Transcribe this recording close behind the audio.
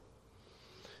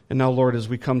And now, Lord, as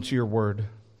we come to your word,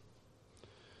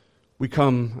 we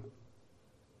come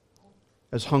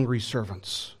as hungry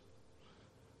servants,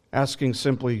 asking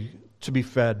simply to be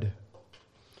fed,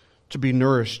 to be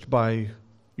nourished by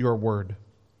your word.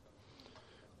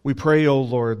 We pray, O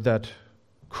Lord, that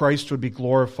Christ would be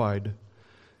glorified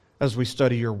as we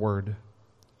study your word,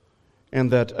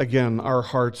 and that, again, our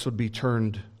hearts would be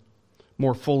turned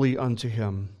more fully unto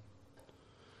him.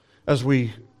 As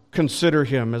we consider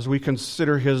him, as we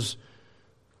consider his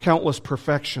countless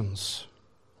perfections,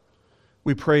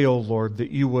 we pray, O Lord, that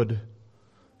you would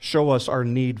show us our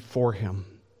need for him.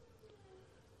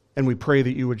 And we pray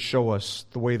that you would show us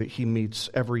the way that he meets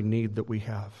every need that we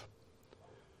have.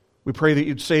 We pray that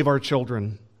you'd save our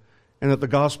children, and that the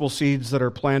gospel seeds that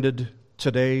are planted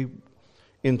today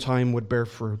in time would bear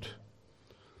fruit.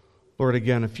 Lord,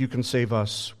 again, if you can save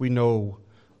us, we know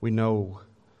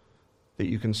that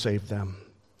you can save them.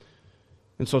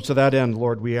 And so to that end,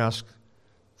 Lord, we ask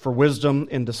for wisdom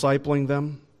in discipling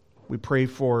them. We pray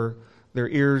for their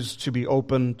ears to be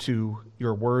open to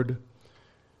your word,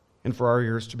 and for our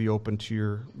ears to be open to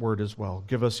your word as well.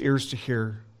 Give us ears to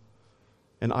hear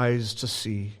and eyes to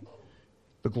see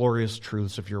the glorious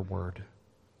truths of your word.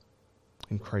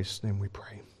 In Christ's name we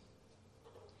pray.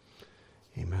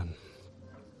 Amen.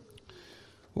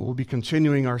 We'll be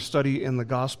continuing our study in the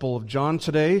Gospel of John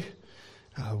today.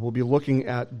 We'll be looking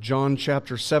at John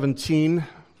chapter 17,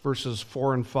 verses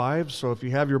 4 and 5. So if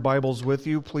you have your Bibles with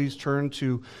you, please turn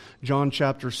to John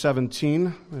chapter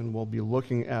 17, and we'll be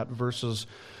looking at verses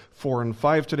 4 and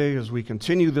 5 today as we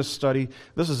continue this study.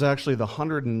 This is actually the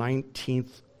 119th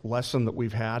lesson that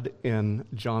we've had in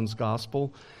John's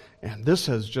Gospel, and this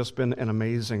has just been an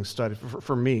amazing study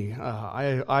for me.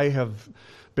 I have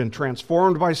been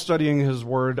transformed by studying his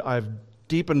word. I've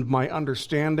deepened my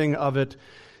understanding of it.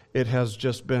 It has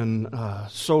just been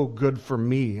so good for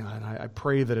me, and I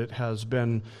pray that it has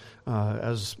been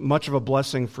as much of a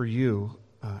blessing for you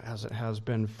as it has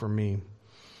been for me.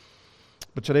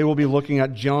 But today we'll be looking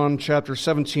at John chapter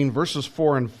 17, verses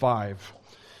 4 and 5.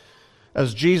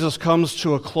 As Jesus comes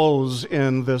to a close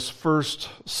in this first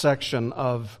section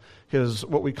of his,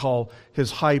 what we call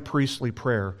his high priestly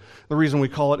prayer. The reason we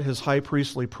call it his high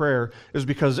priestly prayer is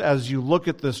because as you look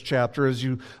at this chapter, as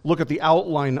you look at the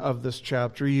outline of this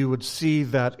chapter, you would see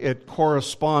that it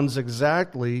corresponds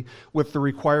exactly with the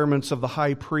requirements of the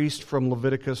high priest from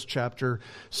Leviticus chapter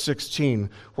 16,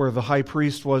 where the high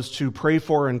priest was to pray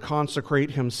for and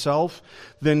consecrate himself,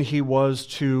 then he was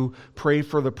to pray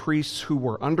for the priests who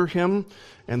were under him,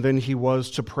 and then he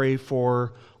was to pray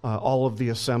for all of the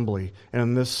assembly. And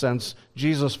in this sense,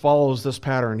 Jesus follows this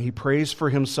pattern. He prays for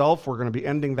himself. We're going to be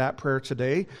ending that prayer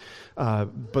today.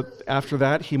 But after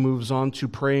that, he moves on to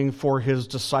praying for his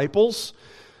disciples,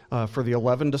 for the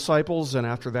 11 disciples. And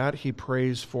after that, he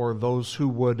prays for those who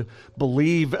would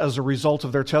believe as a result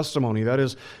of their testimony. That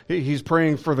is, he's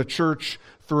praying for the church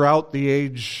throughout the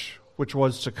age which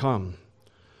was to come.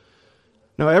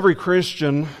 Now, every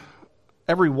Christian,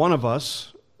 every one of us,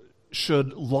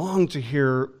 should long to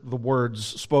hear the words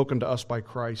spoken to us by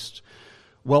Christ,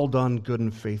 "Well done, good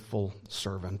and faithful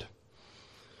servant."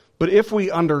 But if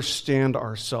we understand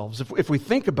ourselves, if we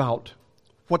think about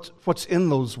what's in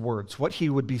those words, what he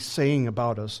would be saying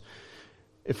about us,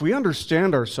 if we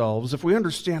understand ourselves, if we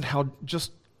understand how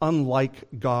just unlike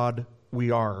God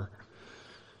we are,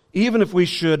 even if we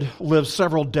should live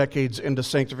several decades into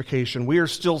sanctification, we are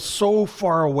still so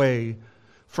far away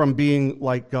from being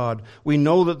like God. We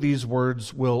know that these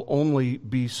words will only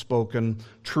be spoken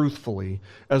truthfully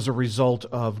as a result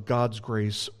of God's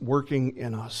grace working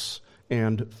in us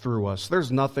and through us.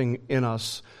 There's nothing in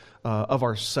us of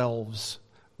ourselves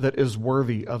that is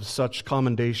worthy of such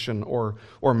commendation or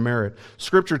merit.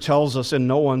 Scripture tells us in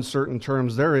no uncertain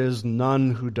terms, there is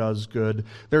none who does good.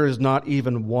 There is not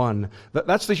even one.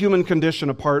 That's the human condition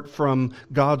apart from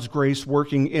God's grace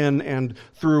working in and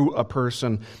through a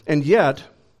person. And yet,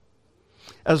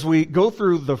 as we go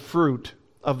through the fruit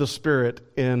of the Spirit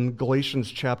in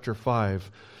Galatians chapter 5,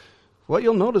 what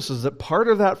you'll notice is that part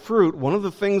of that fruit, one of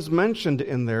the things mentioned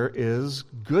in there is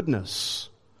goodness.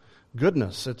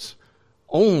 Goodness. It's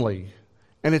only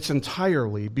and it's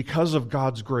entirely because of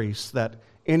God's grace that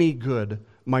any good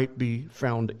might be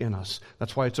found in us.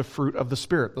 That's why it's a fruit of the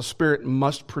Spirit. The Spirit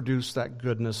must produce that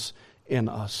goodness in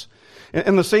us.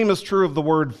 And the same is true of the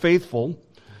word faithful.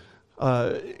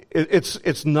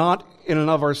 It's not in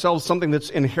and of ourselves something that's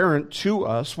inherent to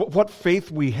us. What faith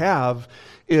we have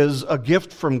is a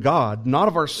gift from God, not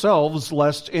of ourselves,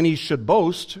 lest any should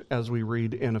boast, as we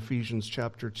read in Ephesians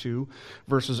chapter 2,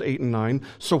 verses 8 and 9.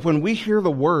 So when we hear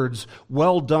the words,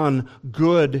 "Well done,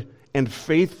 good and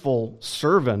faithful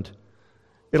servant,"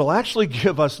 it'll actually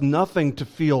give us nothing to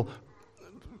feel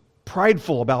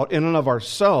prideful about in and of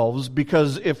ourselves,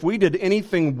 because if we did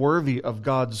anything worthy of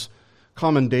God's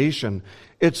commendation,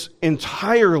 it's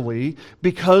entirely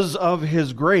because of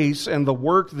His grace and the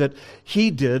work that He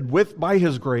did by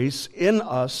His grace in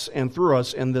us and through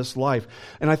us in this life.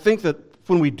 And I think that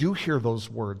when we do hear those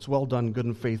words, "Well done, good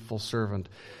and faithful servant,"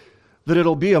 that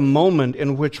it'll be a moment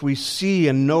in which we see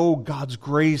and know God's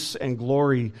grace and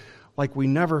glory like we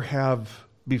never have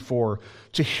before.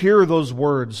 To hear those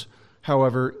words,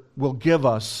 however, will give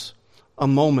us a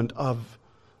moment of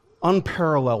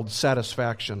unparalleled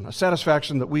satisfaction, a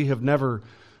satisfaction that we have never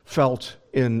felt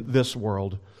in this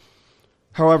world.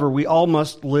 However, we all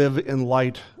must live in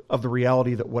light of the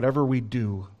reality that whatever we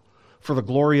do for the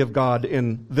glory of God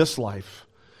in this life,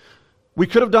 we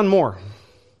could have done more.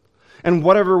 And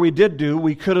whatever we did do,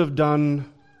 we could have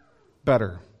done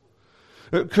better.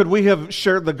 Could we have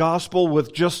shared the gospel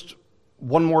with just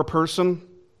one more person?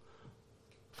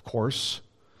 Of course.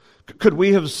 Could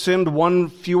we have sinned one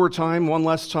fewer time, one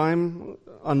less time?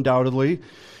 Undoubtedly.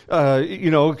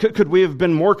 Could we have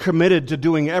been more committed to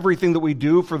doing everything that we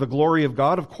do for the glory of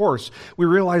God? Of course. We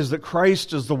realize that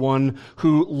Christ is the one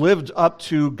who lived up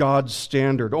to God's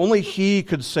standard. Only He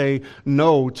could say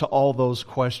no to all those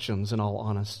questions, in all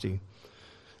honesty.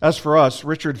 As for us,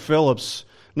 Richard Phillips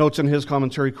notes in his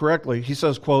commentary correctly. He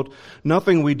says, quote,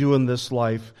 "Nothing we do in this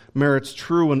life merits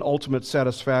true and ultimate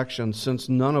satisfaction, since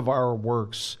none of our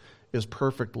works is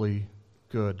perfectly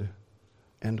good."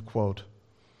 End quote.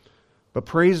 But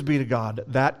praise be to God,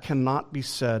 that cannot be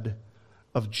said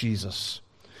of Jesus.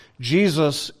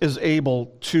 Jesus is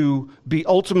able to be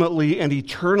ultimately and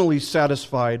eternally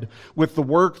satisfied with the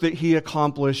work that He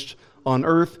accomplished on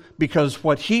earth, because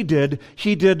what He did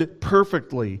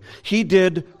perfectly. He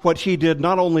did what He did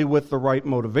not only with the right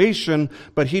motivation,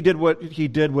 but He did what He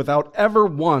did without ever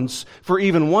once, for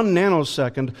even 1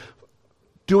 nanosecond,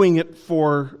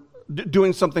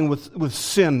 doing something with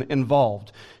sin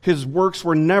involved. His works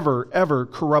were never, ever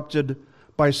corrupted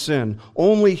by sin.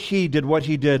 Only He did what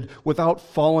He did without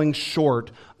falling short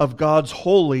of God's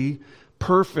holy,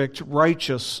 perfect,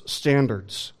 righteous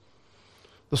standards.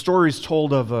 The story is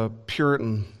told of a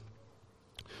Puritan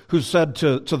who said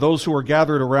to those who were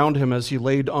gathered around him as he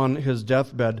laid on his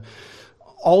deathbed,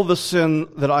 "All the sin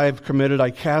that I have committed I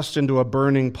cast into a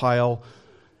burning pile,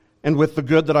 and with the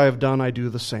good that I have done I do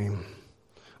the same.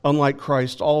 Unlike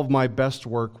Christ, all of my best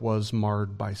work was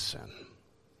marred by sin."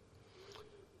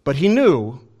 But he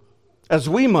knew, as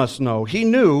we must know, he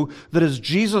knew that as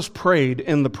Jesus prayed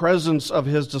in the presence of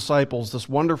His disciples, this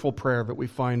wonderful prayer that we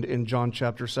find in John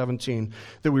chapter 17,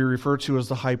 that we refer to as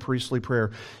the high priestly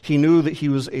prayer, he knew that he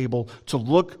was able to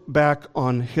look back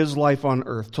on his life on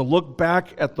earth, to look back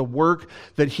at the work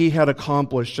that he had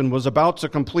accomplished and was about to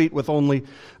complete with only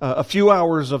a few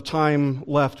hours of time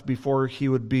left before he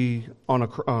would be on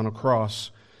a cross,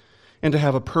 and to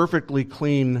have a perfectly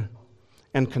clean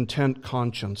and content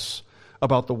conscience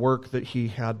about the work that he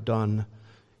had done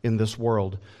in this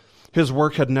world. His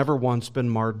work had never once been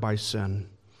marred by sin.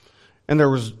 And there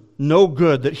was no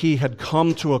good that he had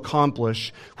come to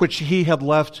accomplish which he had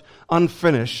left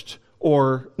unfinished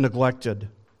or neglected.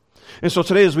 And so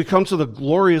today, as we come to the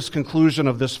glorious conclusion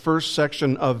of this first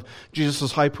section of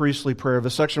Jesus' high priestly prayer, the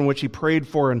section in which he prayed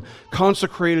for and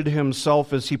consecrated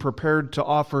himself as he prepared to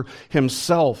offer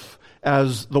himself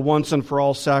as the once and for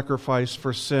all sacrifice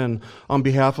for sin on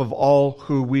behalf of all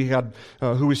who we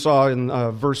saw in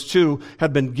verse 2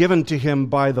 had been given to him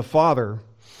by the Father.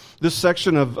 This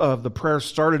section of the prayer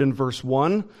started in verse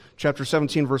 1, chapter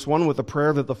 17, verse 1, with a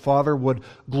prayer that the Father would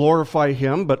glorify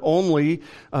him, but only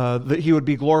that he would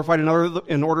be glorified in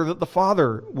order that the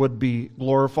Father would be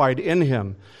glorified in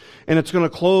him. And it's going to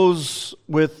close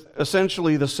with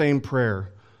essentially the same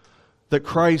prayer, that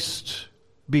Christ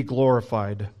be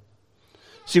glorified.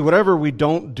 See, whatever we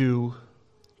don't do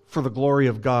for the glory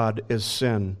of God is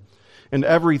sin, and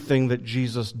everything that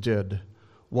Jesus did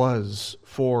was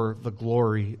for the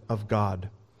glory of God.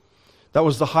 That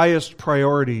was the highest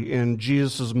priority in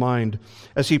Jesus' mind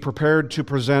as he prepared to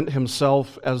present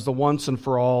himself as the once and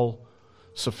for all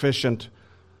sufficient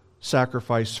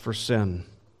sacrifice for sin.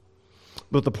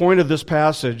 But the point of this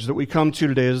passage that we come to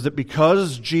today is that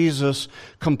because Jesus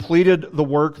completed the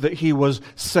work that he was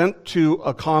sent to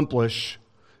accomplish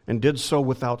and did so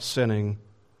without sinning,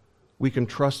 we can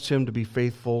trust him to be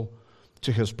faithful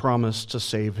to his promise to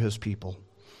save his people.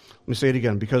 Let me say it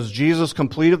again. Because Jesus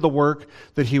completed the work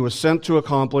that he was sent to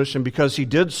accomplish, and because he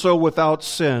did so without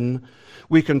sin,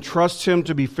 we can trust him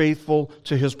to be faithful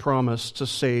to his promise to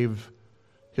save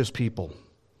his people.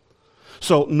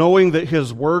 So, knowing that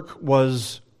his work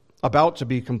was about to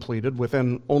be completed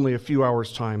within only a few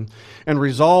hours' time, and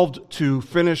resolved to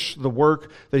finish the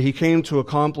work that he came to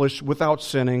accomplish without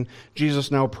sinning, Jesus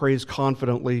now prays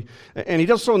confidently. And he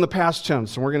does so in the past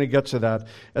tense, and we're going to get to that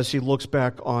as he looks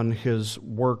back on his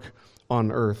work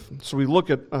on earth. So we look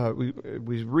at,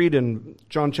 we read in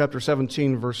John chapter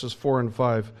 17, verses 4 and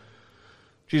 5.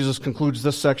 Jesus concludes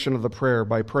this section of the prayer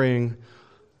by praying,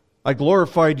 I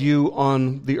glorified you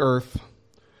on the earth,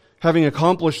 having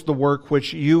accomplished the work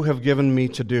which you have given me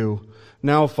to do.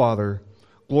 Now, Father,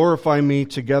 glorify me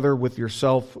together with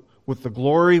yourself, with the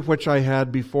glory which I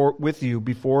had with you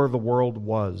before the world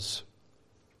was.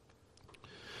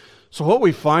 So what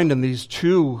we find in these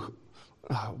two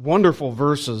wonderful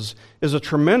verses is a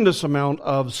tremendous amount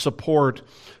of support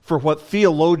for what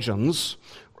theologians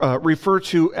refer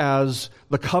to as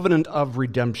the covenant of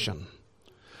redemption.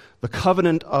 The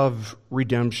covenant of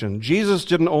redemption. Jesus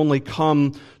didn't only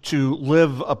come to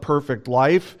live a perfect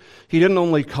life. He didn't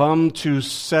only come to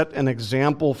set an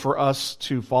example for us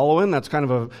to follow in. That's kind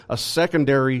of a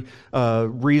secondary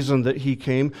reason that he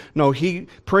came. No, he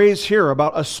prays here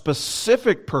about a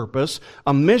specific purpose,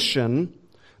 a mission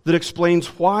that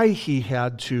explains why he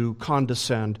had to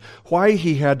condescend, why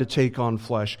he had to take on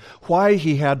flesh, why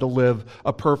he had to live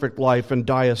a perfect life and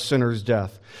die a sinner's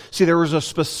death. See, there was a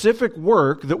specific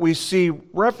work that we see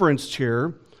referenced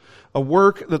here, a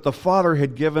work that the Father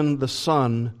had given the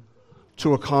Son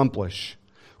to accomplish,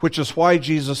 which is why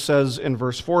Jesus says in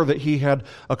verse 4 that he had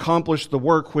accomplished the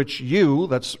work which you,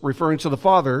 that's referring to the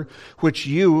Father, which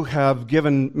you have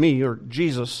given me, or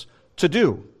Jesus, to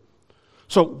do.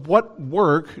 So what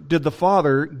work did the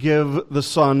Father give the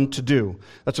Son to do?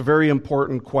 That's a very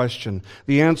important question.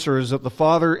 The answer is that the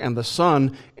Father and the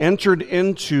Son entered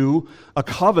into a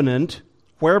covenant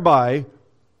whereby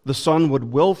the Son would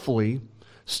willfully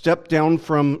step down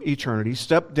from eternity,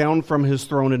 step down from his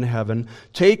throne in heaven,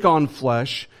 take on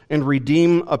flesh, and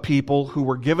redeem a people who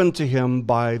were given to him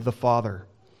by the Father.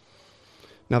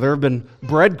 Now, there have been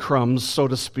breadcrumbs, so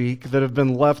to speak, that have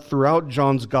been left throughout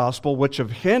John's gospel, which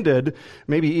have hinted,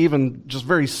 maybe even just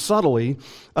very subtly,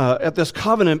 at this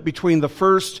covenant between the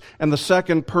first and the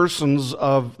second persons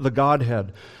of the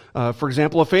Godhead. For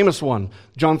example, a famous one,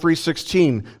 John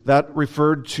 3:16, that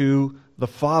referred to the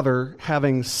Father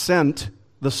having sent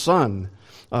the Son.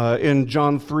 In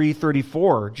John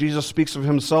 3:34, Jesus speaks of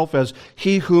himself as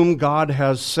he whom God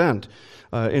has sent.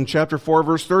 In chapter 4,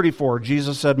 verse 34,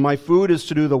 Jesus said, my food is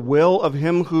to do the will of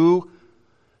him who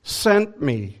sent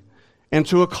me and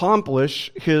to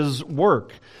accomplish his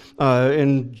work.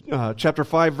 In chapter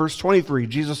 5, verse 23,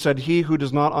 Jesus said, he who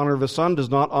does not honor the Son does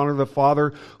not honor the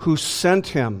Father who sent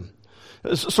him.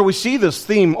 So we see this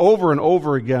theme over and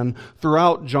over again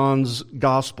throughout John's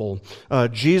gospel.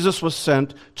 Jesus was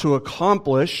sent to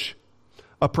accomplish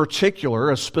a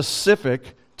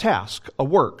specific task, a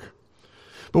work.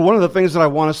 But one of the things that I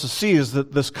want us to see is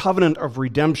that this covenant of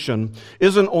redemption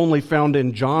isn't only found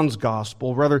in John's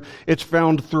gospel, rather it's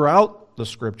found throughout the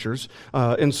scriptures.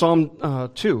 In Psalm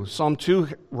 2, Psalm 2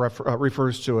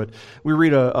 refers to it. We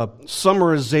read a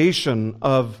summarization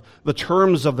of the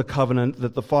terms of the covenant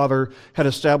that the Father had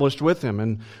established with him.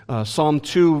 In Psalm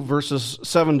 2, verses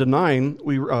 7 to 9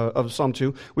 of Psalm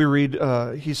 2, we read,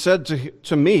 he said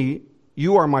to me,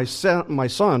 you are my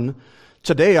son,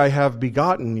 today I have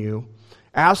begotten you.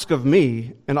 Ask of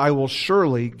me, and I will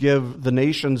surely give the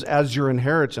nations as your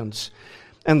inheritance,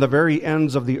 and the very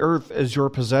ends of the earth as your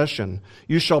possession.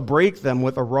 You shall break them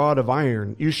with a rod of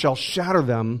iron. You shall shatter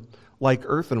them like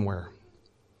earthenware.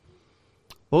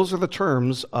 Those are the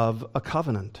terms of a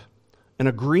covenant, an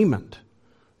agreement,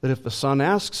 that if the Son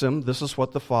asks him, this is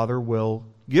what the Father will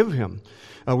give him.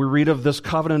 We read of this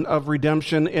covenant of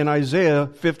redemption in Isaiah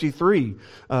 53,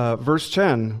 verse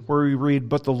 10, where we read,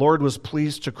 but the Lord was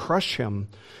pleased to crush him,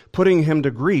 putting him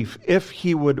to grief, if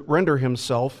he would render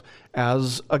himself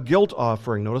as a guilt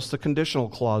offering. Notice the conditional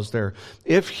clause there.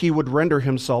 If he would render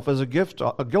himself as a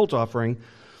guilt offering,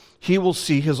 he will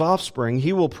see his offspring,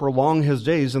 he will prolong his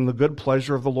days, and the good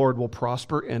pleasure of the Lord will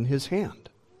prosper in his hand.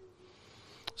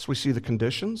 So we see the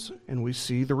conditions, and we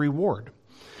see the reward.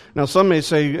 Now, some may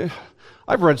say,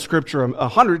 I've read Scripture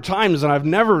 100 times and I've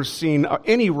never seen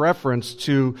any reference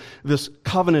to this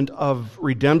covenant of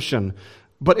redemption.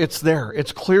 But it's there.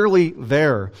 It's clearly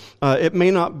there. It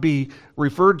may not be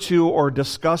referred to or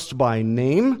discussed by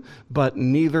name, but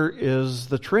neither is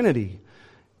the Trinity.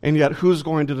 And yet, who's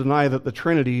going to deny that the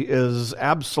Trinity is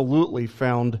absolutely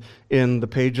found in the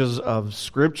pages of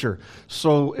Scripture?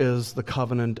 So is the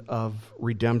covenant of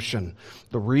redemption.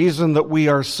 The reason that we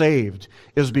are saved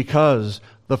is because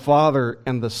the Father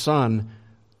and the Son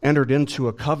entered into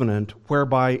a covenant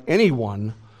whereby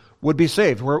anyone, would be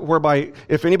saved, whereby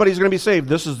if anybody's going to be saved,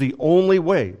 this is the only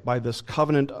way, by this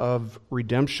covenant of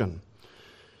redemption.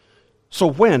 So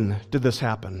when did this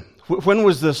happen? When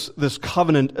was this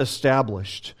covenant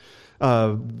established?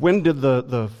 When did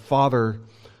the Father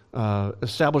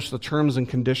establish the terms and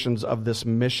conditions of this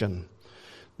mission?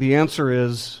 The answer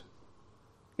is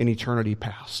in eternity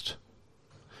past.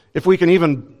 If we can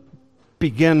even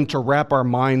begin to wrap our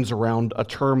minds around a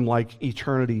term like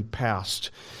eternity past.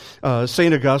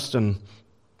 St. Augustine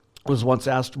was once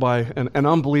asked by an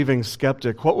unbelieving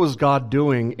skeptic, what was God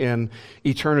doing in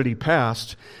eternity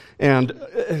past? And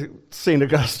St.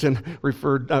 Augustine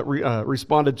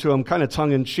responded to him kind of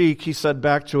tongue-in-cheek. He said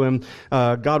back to him,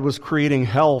 God was creating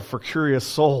hell for curious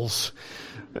souls.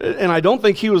 And I don't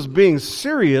think he was being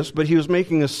serious, but he was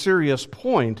making a serious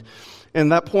point.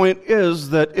 And that point is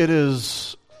that it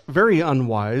is very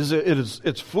unwise,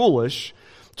 it's foolish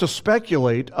to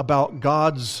speculate about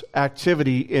God's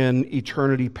activity in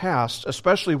eternity past,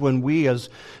 especially when we as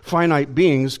finite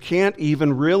beings can't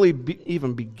even really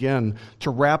even begin to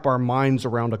wrap our minds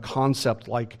around a concept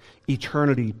like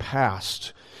eternity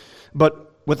past.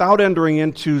 But without entering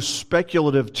into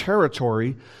speculative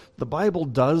territory, the Bible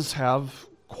does have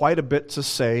quite a bit to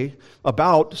say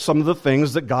about some of the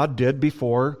things that God did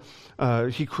before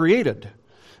He created.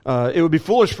 It would be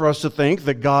foolish for us to think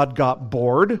that God got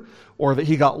bored or that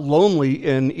He got lonely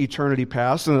in eternity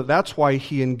past and that that's why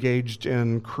He engaged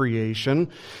in creation.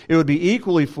 It would be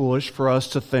equally foolish for us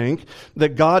to think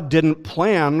that God didn't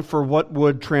plan for what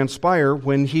would transpire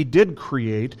when He did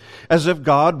create, as if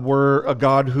God were a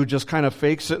God who just kind of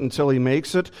fakes it until He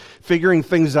makes it, figuring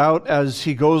things out as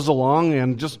He goes along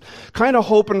and just kind of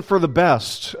hoping for the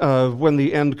best when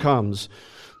the end comes.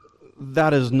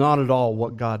 That is not at all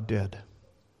what God did.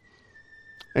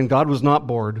 And God was not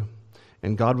bored,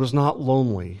 and God was not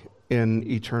lonely in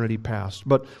eternity past.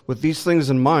 But with these things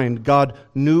in mind, God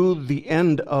knew the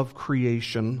end of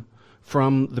creation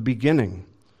from the beginning.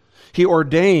 He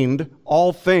ordained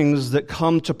all things that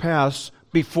come to pass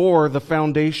before the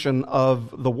foundation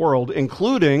of the world,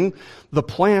 including the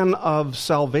plan of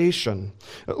salvation.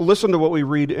 Listen to what we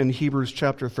read in Hebrews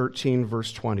chapter 13,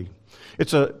 verse 20.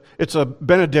 It's a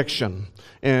benediction,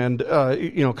 and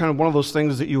kind of one of those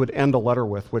things that you would end a letter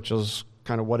with, which is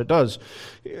kind of what it does.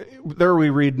 There we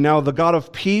read, "Now the God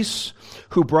of peace,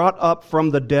 who brought up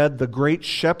from the dead the great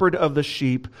shepherd of the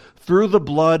sheep through the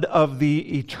blood of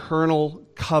the eternal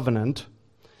covenant,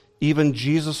 even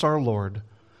Jesus our Lord,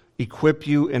 equip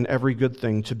you in every good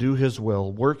thing to do His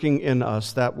will, working in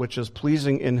us that which is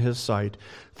pleasing in His sight,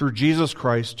 through Jesus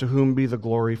Christ, to whom be the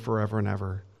glory forever and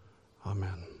ever.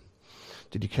 Amen."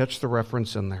 Did you catch the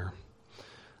reference in there?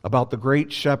 About the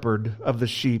great shepherd of the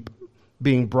sheep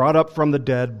being brought up from the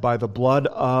dead by the blood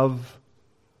of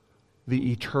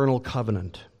the eternal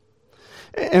covenant.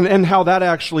 And how that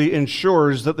actually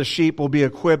ensures that the sheep will be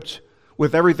equipped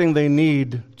with everything they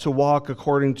need to walk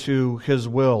according to His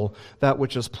will, that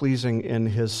which is pleasing in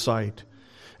His sight.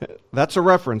 That's a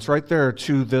reference right there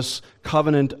to this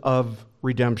covenant of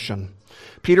redemption.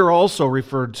 Peter also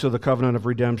referred to the covenant of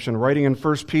redemption, writing in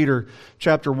 1 Peter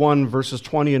chapter 1, verses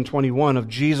 20 and 21, of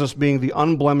Jesus being the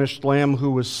unblemished Lamb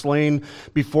who was slain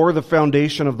before the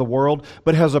foundation of the world,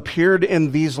 but has appeared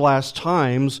in these last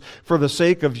times for the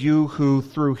sake of you who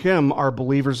through Him are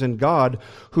believers in God,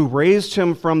 who raised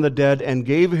Him from the dead and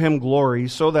gave Him glory,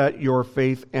 so that your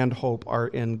faith and hope are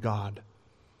in God.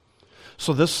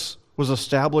 So this was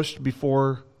established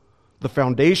before the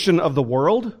foundation of the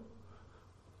world?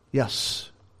 Yes.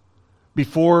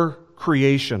 Before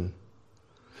creation.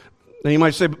 Now you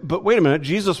might say, but wait a minute,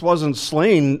 Jesus wasn't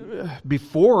slain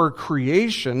before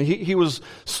creation. He was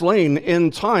slain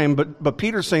in time, but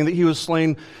Peter's saying that He was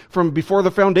slain from before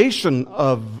the foundation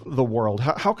of the world.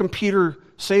 How can Peter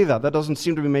say that? That doesn't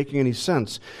seem to be making any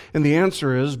sense. And the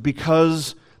answer is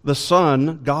because the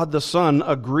Son, God the Son,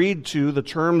 agreed to the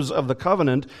terms of the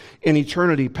covenant in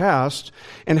eternity past,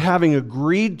 and having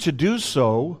agreed to do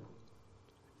so,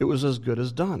 it was as good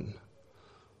as done.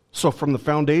 So from the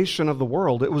foundation of the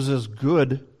world, it was as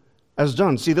good as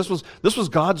done. See, this was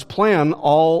God's plan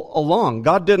all along.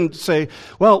 God didn't say,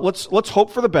 well, let's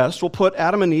hope for the best. We'll put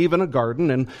Adam and Eve in a garden,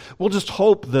 and we'll just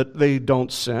hope that they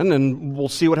don't sin, and we'll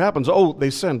see what happens. Oh, they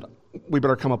sinned. We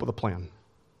better come up with a plan.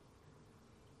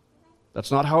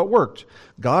 That's not how it worked.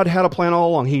 God had a plan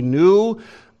all along. He knew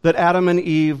that Adam and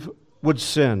Eve would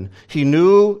sin. He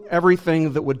knew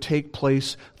everything that would take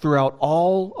place throughout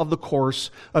all of the course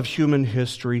of human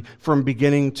history from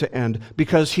beginning to end,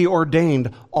 because He ordained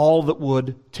all that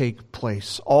would take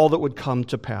place, all that would come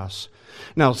to pass.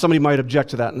 Now, somebody might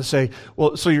object to that and say,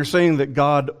 well, so you're saying that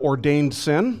God ordained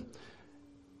sin?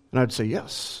 And I'd say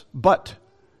yes, but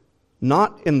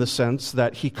not in the sense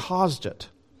that he caused it.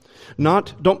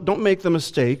 Don't make the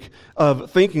mistake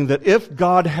of thinking that if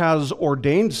God has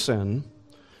ordained sin,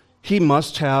 he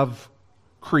must have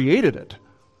created it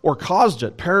or caused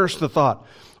it. Perish the thought.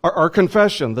 Our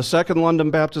confession, the Second London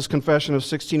Baptist Confession of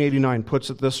 1689, puts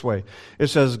it this way. It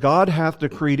says, God hath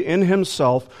decreed in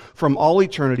himself from all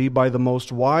eternity by the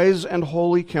most wise and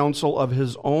holy counsel of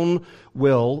his own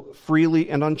will, freely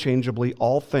and unchangeably,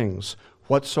 all things,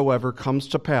 whatsoever comes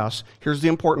to pass. Here's the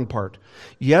important part.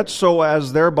 Yet so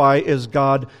as thereby is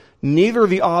God neither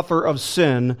the author of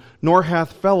sin, nor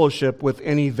hath fellowship with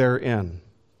any therein.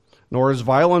 Nor is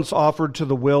violence offered to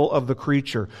the will of the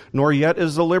creature, nor yet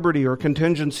is the liberty or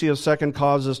contingency of second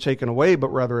causes taken away, but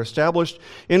rather established,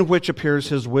 in which appears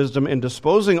his wisdom in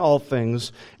disposing all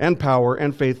things, and power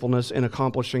and faithfulness in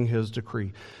accomplishing his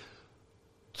decree.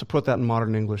 To put that in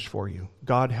modern English for you,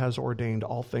 God has ordained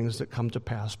all things that come to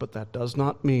pass, but that does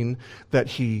not mean that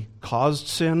he caused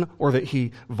sin or that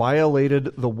he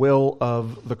violated the will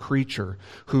of the creature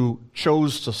who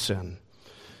chose to sin.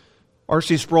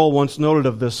 R.C. Sproul once noted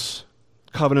of this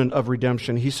covenant of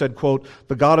redemption, he said, quote,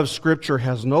 "The God of Scripture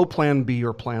has no plan B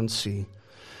or plan C.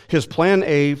 His plan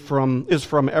A is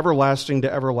from everlasting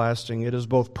to everlasting. It is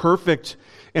both perfect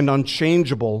and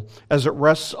unchangeable as it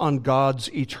rests on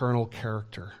God's eternal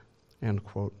character." End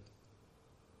quote.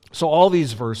 So all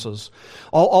these verses,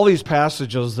 all these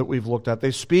passages that we've looked at,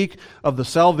 they speak of the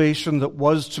salvation that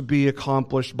was to be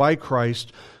accomplished by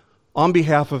Christ on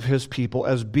behalf of his people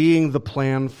as being the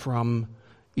plan from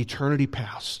eternity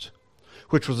past,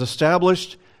 which was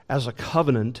established as a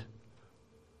covenant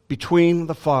between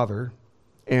the Father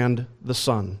and the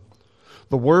Son.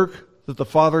 The work that the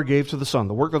Father gave to the Son,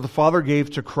 the work that the Father gave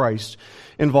to Christ,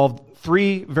 involved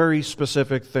three very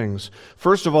specific things.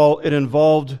 First of all, it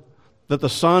involved that the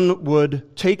Son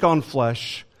would take on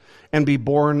flesh and be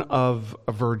born of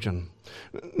a virgin.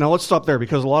 Now let's stop there,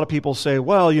 because a lot of people say,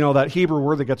 well, that Hebrew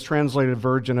word that gets translated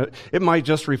virgin, it might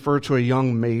just refer to a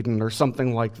young maiden or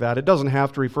something like that. It doesn't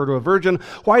have to refer to a virgin.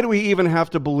 Why do we even have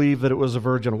to believe that it was a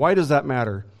virgin? Why does that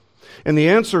matter? And the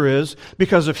answer is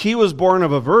because if he was born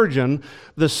of a virgin,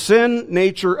 the sin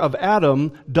nature of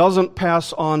Adam doesn't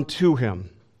pass on to him.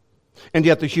 And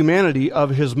yet the humanity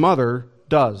of his mother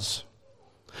does.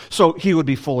 So he would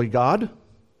be fully God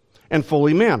and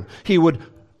fully man. He would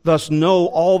thus know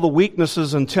all the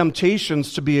weaknesses and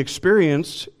temptations to be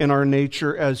experienced in our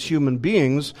nature as human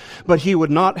beings, but he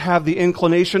would not have the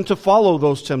inclination to follow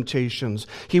those temptations.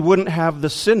 He wouldn't have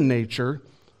the sin nature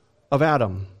of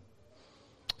Adam.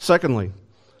 Secondly,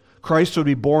 Christ would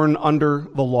be born under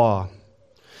the law.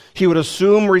 He would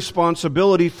assume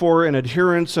responsibility for an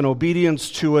adherence and obedience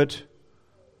to it,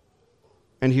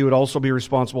 and he would also be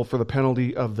responsible for the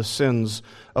penalty of the sins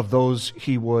of those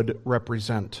he would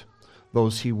represent,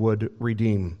 those he would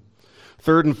redeem.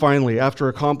 Third and finally, after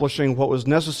accomplishing what was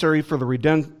necessary for the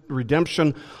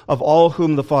redemption of all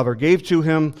whom the Father gave to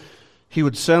him, he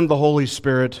would send the Holy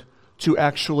Spirit to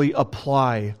actually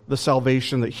apply the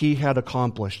salvation that he had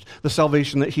accomplished, the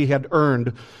salvation that he had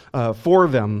earned for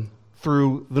them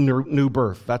through the new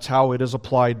birth. That's how it is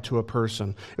applied to a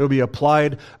person. It will be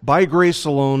applied by grace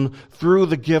alone, through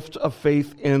the gift of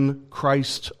faith in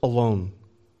Christ alone.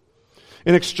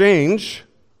 In exchange,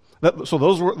 so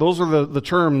those are the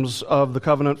terms of the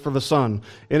covenant for the Son.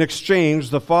 In exchange,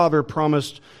 the Father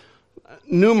promised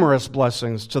numerous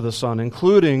blessings to the Son,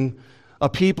 including a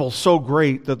people so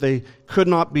great that they could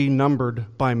not be numbered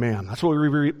by man. That's what we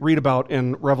read about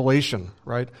in Revelation,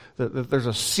 right? That there's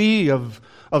a sea of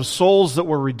souls that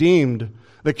were redeemed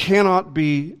that cannot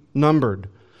be numbered.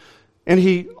 And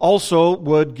he also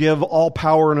would give all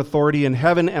power and authority in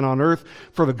heaven and on earth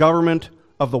for the government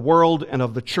of the world and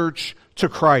of the church to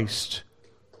Christ.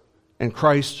 And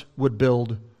Christ would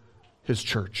build his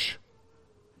church.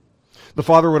 The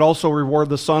Father would also reward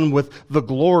the Son with the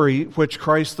glory which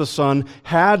Christ the Son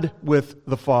had with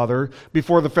the Father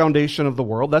before the foundation of the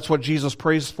world. That's what Jesus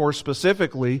prays for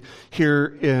specifically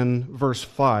here in verse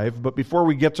 5. But before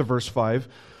we get to verse 5,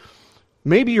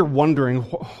 maybe you're wondering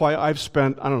why I've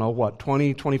spent,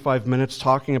 20, 25 minutes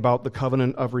talking about the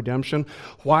covenant of redemption.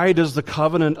 Why does the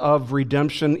covenant of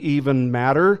redemption even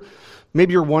matter?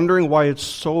 Maybe you're wondering why it's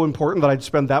so important that I'd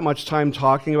spend that much time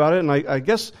talking about it. And I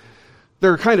guess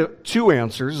there are kind of two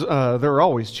answers. There are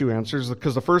always two answers,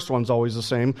 because the first one's always the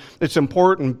same. It's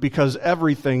important because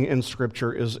everything in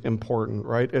Scripture is important,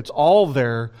 right? It's all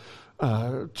there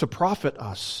to profit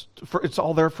us. It's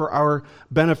all there for our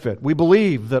benefit. We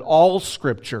believe that all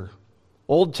Scripture,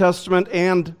 Old Testament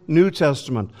and New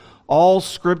Testament, all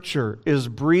Scripture is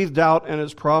breathed out and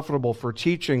is profitable for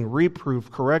teaching,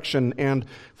 reproof, correction, and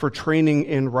for training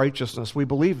in righteousness. We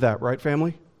believe that, right,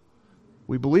 family?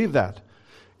 We believe that.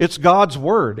 It's God's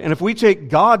Word. And if we take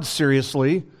God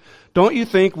seriously, don't you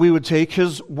think we would take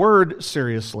His Word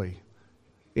seriously?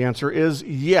 The answer is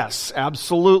yes,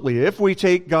 absolutely. If we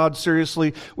take God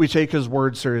seriously, we take His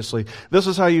Word seriously. This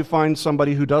is how you find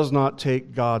somebody who does not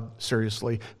take God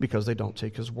seriously, because they don't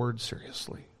take His Word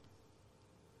seriously.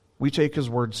 We take His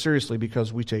Word seriously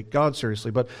because we take God seriously.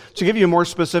 But to give you a more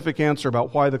specific answer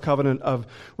about why the covenant of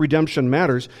redemption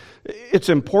matters, it's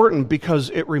important because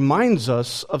it reminds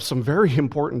us of some very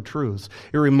important truths.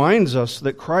 It reminds us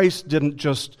that Christ didn't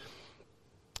just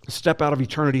step out of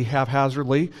eternity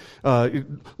haphazardly,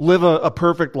 live a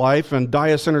perfect life and die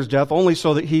a sinner's death only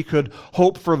so that He could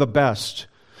hope for the best.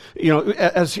 You know,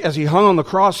 as He hung on the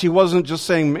cross, He wasn't just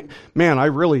saying, man, I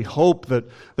really hope that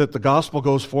the gospel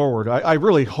goes forward. I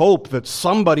really hope that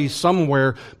somebody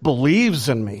somewhere believes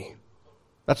in me.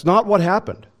 That's not what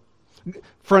happened.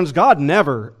 Friends, God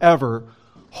never, ever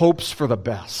hopes for the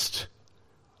best.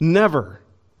 Never.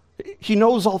 He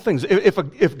knows all things.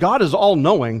 If God is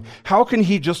all-knowing, how can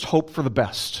He just hope for the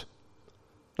best?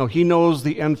 No, He knows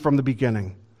the end from the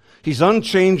beginning. He's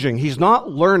unchanging. He's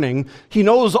not learning. He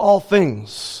knows all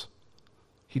things.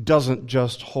 He doesn't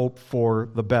just hope for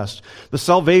the best. The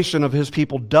salvation of His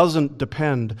people doesn't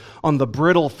depend on the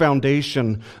brittle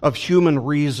foundation of human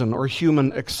reason or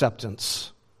human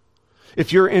acceptance.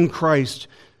 If you're in Christ,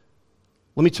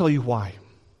 let me tell you why.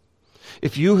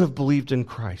 If you have believed in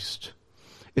Christ,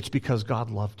 it's because God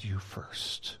loved you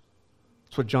first.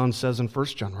 That's what John says in 1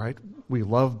 John, right? We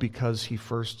love because He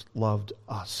first loved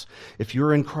us. If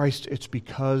you're in Christ, it's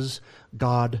because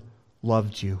God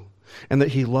loved you, and that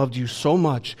He loved you so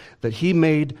much that He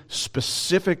made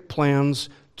specific plans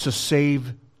to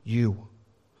save you.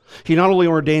 He not only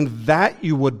ordained that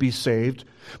you would be saved,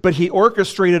 but He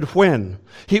orchestrated when.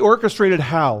 He orchestrated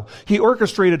how. He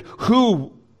orchestrated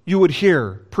who you would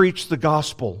hear preach the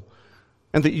gospel,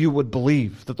 and that you would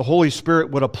believe, that the Holy Spirit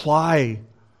would apply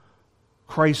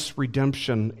Christ's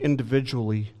redemption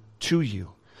individually to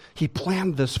you. He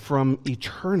planned this from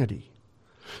eternity.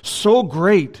 So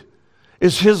great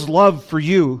is His love for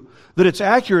you that it's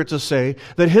accurate to say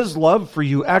that His love for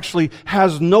you actually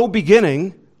has no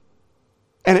beginning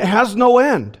and it has no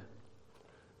end.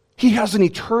 He has an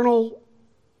eternal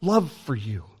love for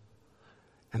you.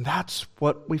 And that's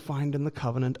what we find in the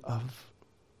covenant of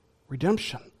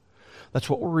redemption. That's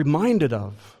what we're reminded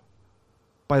of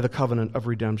by the covenant of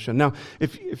redemption. Now,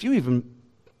 if you even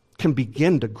can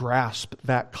begin to grasp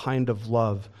that kind of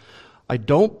love, I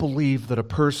don't believe that a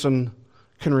person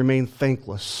can remain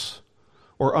thankless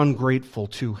or ungrateful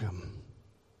to Him.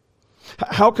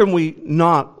 How can we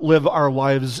not live our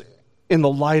lives in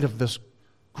the light of this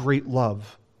great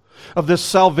love, of this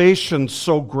salvation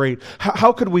so great?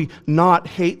 How could we not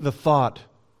hate the thought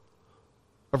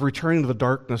of returning to the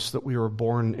darkness that we were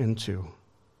born into?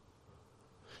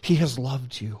 He has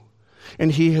loved you,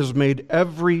 and He has made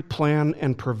every plan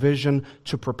and provision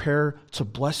to prepare to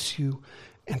bless you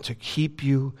and to keep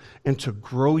you and to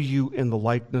grow you in the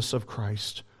likeness of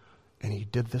Christ. And He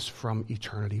did this from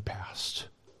eternity past.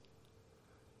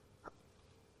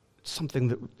 It's something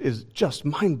that is just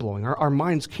mind-blowing. Our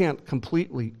minds can't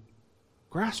completely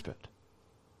grasp it.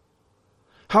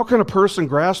 How can a person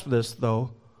grasp this,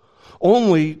 though,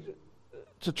 only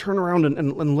to turn around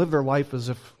and live their life as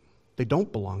if they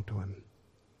don't belong to Him?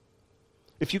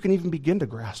 If you can even begin to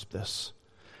grasp this,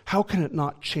 how can it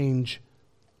not change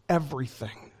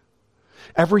everything?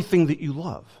 Everything that you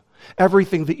love,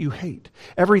 everything that you hate,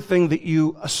 everything that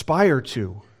you aspire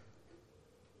to.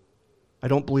 I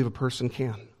don't believe a person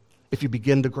can if you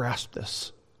begin to grasp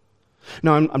this.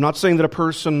 Now, I'm not saying that a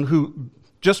person who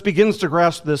just begins to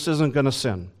grasp this isn't going to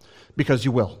sin, because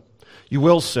you will. You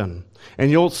will sin,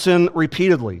 and you'll sin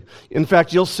repeatedly. In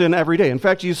fact, you'll sin every day. In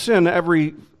fact, you sin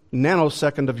every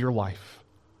nanosecond of your life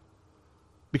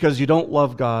because you don't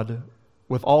love God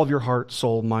with all of your heart,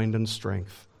 soul, mind, and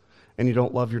strength, and you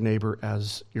don't love your neighbor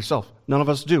as yourself. None of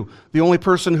us do. The only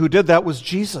person who did that was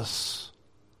Jesus.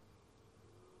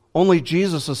 Only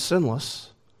Jesus is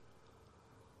sinless.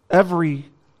 Every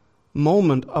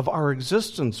moment of our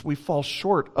existence, we fall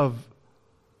short of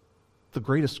the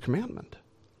greatest commandment.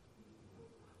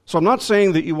 So I'm not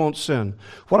saying that you won't sin.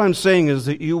 What I'm saying is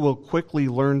that you will quickly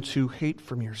learn to hate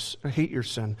your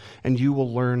sin, and you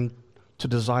will learn to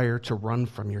desire to run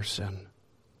from your sin.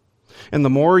 And the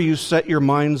more you set your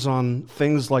minds on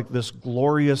things like this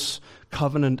glorious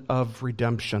covenant of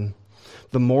redemption,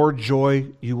 the more joy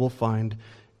you will find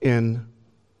in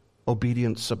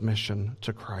obedient submission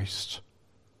to Christ.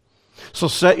 So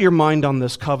set your mind on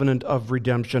this covenant of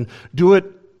redemption. Do it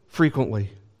frequently.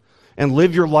 And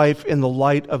live your life in the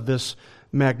light of this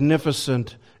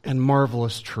magnificent and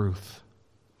marvelous truth.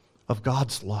 of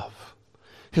God's love,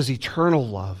 his eternal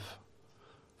love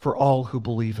for all who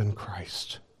believe in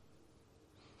Christ.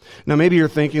 Now, maybe you're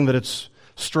thinking that it's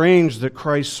strange that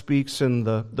Christ speaks in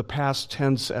the past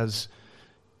tense as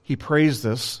he prays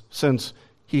this, since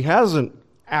he hasn't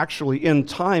actually in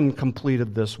time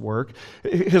completed this work.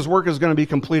 His work is going to be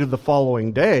completed the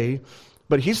following day,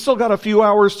 but he's still got a few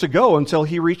hours to go until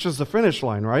he reaches the finish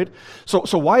line, right?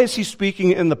 So why is he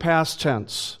speaking in the past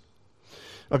tense?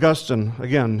 Augustine,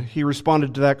 again, he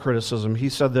responded to that criticism. He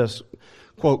said this,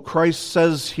 quote, "Christ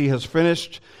says he has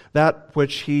finished that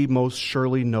which he most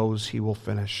surely knows he will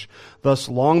finish. Thus,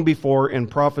 long before in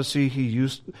prophecy he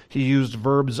used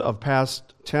verbs of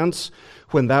past tense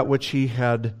when that which he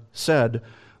had said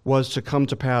was to come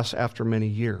to pass after many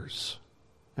years."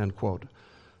 End quote.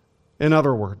 In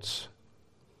other words,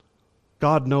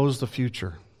 God knows the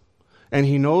future, and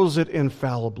he knows it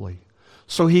infallibly.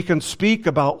 So he can speak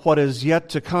about what is yet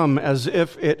to come as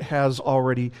if it has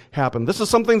already happened. This is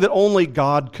something that only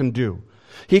God can do.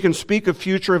 He can speak of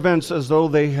future events as though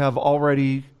they have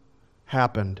already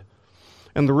happened.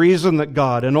 And the reason that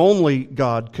God, and only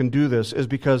God, can do this is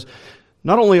because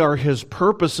not only are his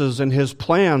purposes and his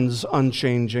plans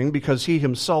unchanging, because he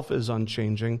himself is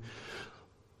unchanging,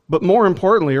 but more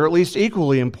importantly, or at least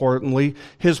equally importantly,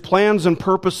 his plans and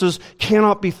purposes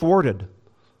cannot be thwarted.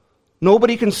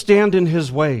 Nobody can stand in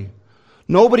his way.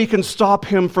 Nobody can stop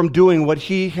him from doing what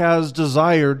he has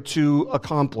desired to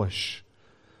accomplish.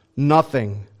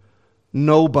 Nothing,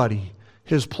 nobody,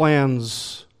 his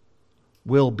plans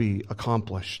will be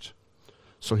accomplished.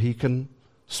 So he can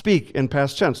speak in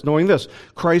past tense, knowing this.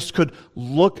 Christ could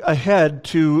look ahead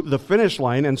to the finish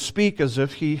line and speak as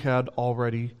if he had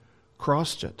already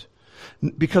crossed it.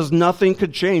 Because nothing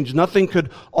could change, nothing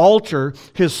could alter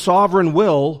his sovereign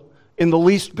will in the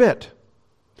least bit.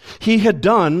 He had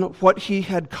done what he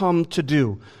had come to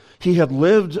do. He had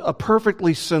lived a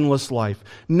perfectly sinless life,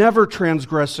 never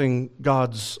transgressing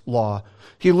God's law.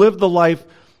 He lived the life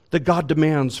that God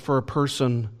demands for a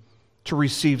person to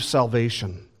receive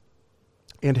salvation.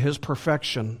 And his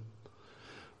perfection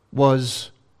was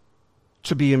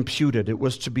to be imputed. It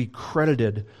was to be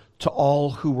credited to all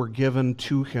who were given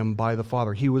to him by the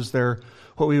Father. He was their,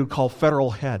 what we would call, federal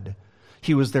head.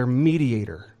 He was their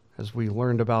mediator, as we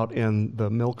learned about in the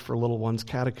Milk for Little Ones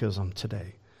catechism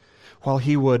today. While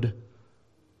he would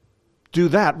do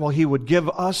that, while he would give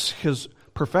us his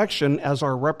perfection as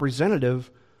our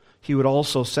representative, he would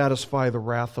also satisfy the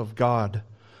wrath of God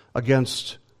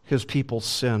against his people's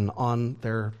sin on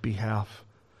their behalf.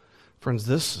 Friends,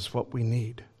 this is what we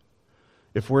need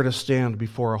if we're to stand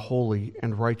before a holy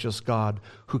and righteous God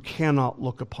who cannot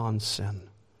look upon sin.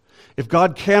 If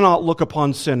God cannot look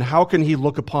upon sin, how can he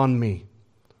look upon me?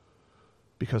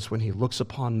 Because when he looks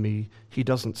upon me, he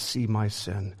doesn't see my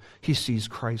sin. He sees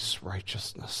Christ's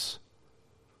righteousness.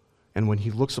 And when he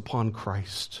looks upon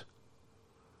Christ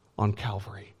on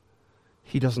Calvary,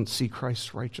 he doesn't see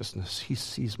Christ's righteousness. He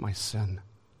sees my sin.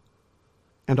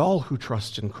 And all who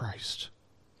trust in Christ.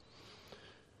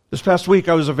 This past week,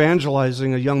 I was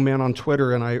evangelizing a young man on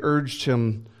Twitter, and I urged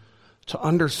him to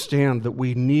understand that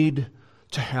we need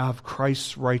to have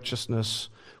Christ's righteousness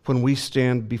when we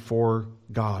stand before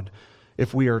God,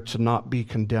 if we are to not be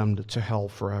condemned to hell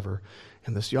forever.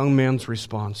 And this young man's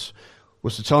response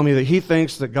was to tell me that he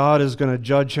thinks that God is going to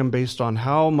judge him based on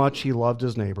how much he loved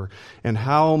his neighbor and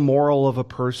how moral of a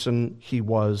person he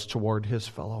was toward his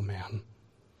fellow man.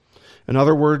 In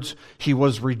other words, he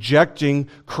was rejecting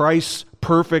Christ's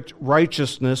perfect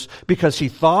righteousness because he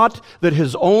thought that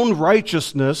his own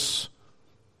righteousness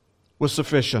was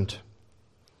sufficient.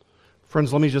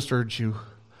 Friends, let me just urge you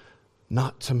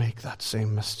not to make that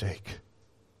same mistake.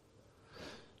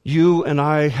 You and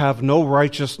I have no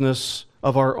righteousness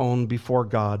of our own before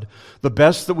God. The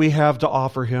best that we have to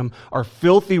offer him are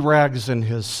filthy rags in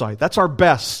his sight. That's our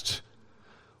best.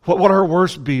 What would our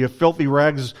worst be if filthy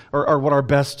rags are what our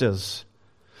best is?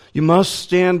 You must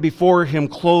stand before him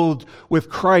clothed with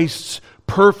Christ's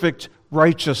perfect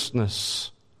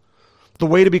righteousness. The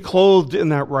way to be clothed in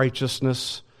that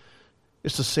righteousness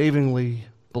is to savingly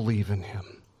believe in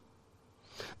him.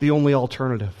 The only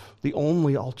alternative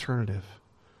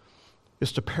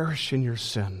is to perish in your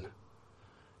sin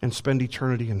and spend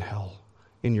eternity in hell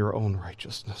in your own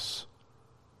righteousness.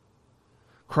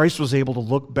 Christ was able to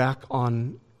look back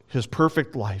on his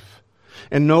perfect life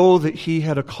and know that he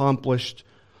had accomplished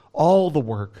all the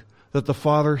work that the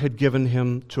Father had given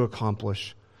him to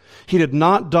accomplish. He did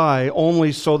not die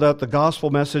only so that the gospel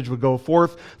message would go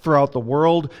forth throughout the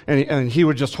world and he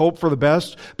would just hope for the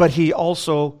best, but he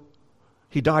also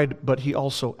He died, but he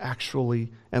also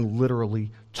actually and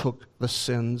literally took the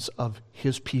sins of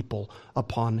his people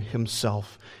upon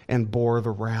himself and bore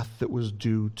the wrath that was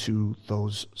due to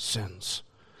those sins.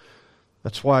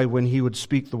 That's why when he would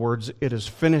speak the words, "It is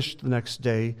finished," the next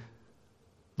day,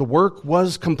 the work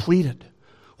was completed.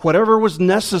 Whatever was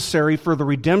necessary for the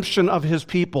redemption of his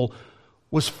people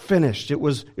was finished. It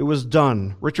was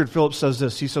done. Richard Phillips says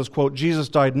this. He says, quote, "Jesus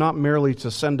died not merely to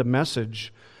send a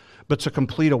message, but to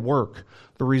complete a work,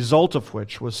 the result of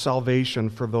which was salvation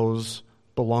for those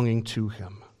belonging to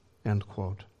him," end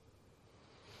quote.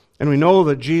 And we know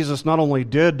that Jesus not only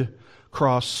did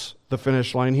cross the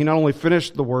finish line, he not only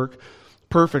finished the work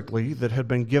perfectly that had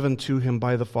been given to him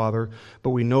by the Father,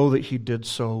 but we know that he did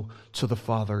so to the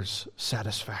Father's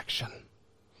satisfaction.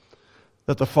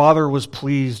 That the Father was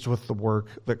pleased with the work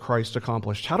that Christ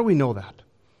accomplished. How do we know that?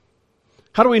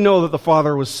 How do we know that the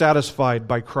Father was satisfied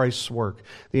by Christ's work?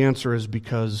 The answer is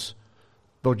because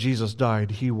though Jesus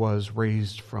died, he was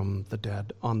raised from the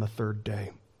dead on the third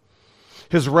day.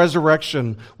 His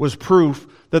resurrection was proof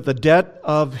that the debt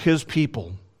of his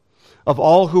people, of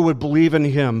all who would believe in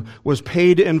him, was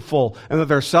paid in full, and that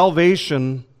their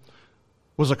salvation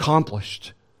was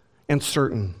accomplished and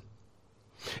certain.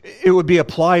 It would be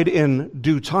applied in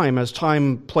due time, as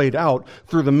time played out,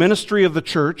 through the ministry of the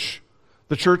church.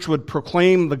 The church would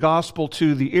proclaim the gospel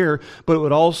to the ear, but it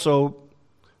would also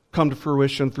come to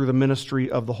fruition through the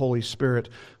ministry of the Holy Spirit,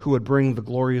 who would bring the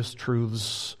glorious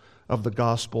truths of the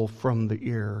gospel from the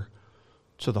ear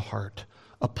to the heart,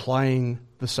 applying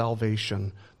the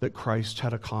salvation that Christ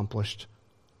had accomplished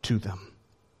to them.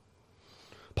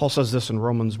 Paul says this in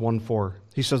Romans 1:4.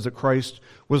 He says that Christ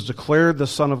was declared the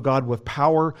Son of God with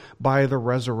power by the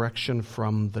resurrection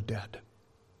from the dead.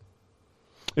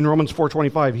 In Romans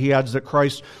 4:25, he adds that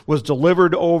Christ was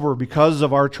delivered over because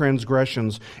of our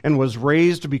transgressions and was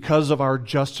raised because of our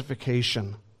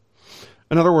justification.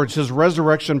 In other words, his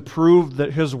resurrection proved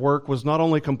that his work was not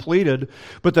only completed,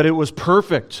 but that it was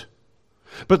perfect,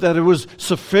 but that it was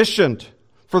sufficient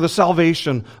for the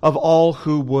salvation of all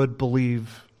who would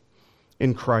believe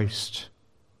in Christ.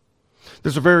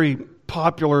 There's a very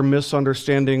popular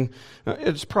misunderstanding.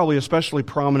 It's probably especially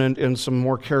prominent in some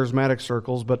more charismatic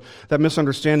circles, but that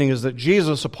misunderstanding is that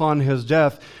Jesus, upon his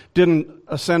death, didn't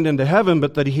ascend into heaven,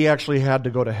 but that he actually had to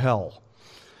go to hell,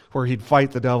 where he'd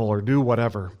fight the devil or do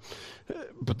whatever.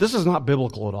 But this is not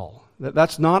biblical at all.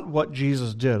 That's not what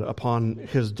Jesus did upon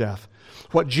his death.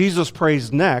 What Jesus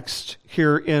prays next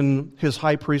here in his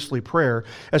high priestly prayer,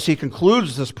 as he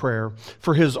concludes this prayer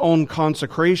for his own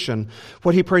consecration,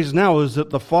 what he prays now is that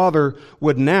the Father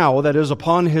would now, that is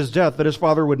upon his death, that his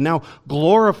Father would now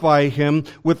glorify him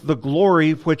with the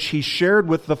glory which he shared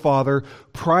with the Father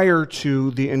prior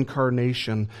to the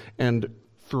incarnation and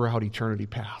throughout eternity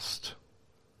past.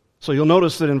 So you'll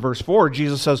notice that in verse 4,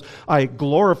 Jesus says, "I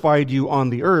glorified you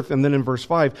on the earth." And then in verse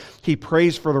 5, he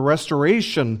prays for the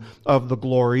restoration of the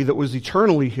glory that was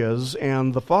eternally his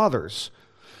and the Father's.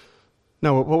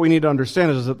 Now, what we need to understand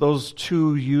is that those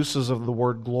two uses of the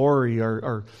word glory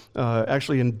are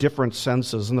actually in different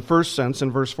senses. In the first sense, in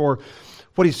verse 4,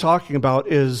 what he's talking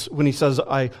about is when he says,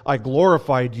 I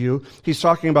glorified you, he's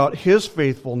talking about his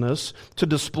faithfulness to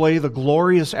display the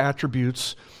glorious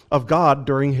attributes of God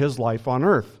during his life on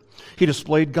earth. He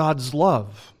displayed God's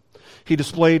love. He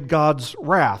displayed God's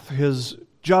wrath, his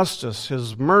justice,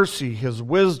 his mercy, his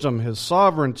wisdom, his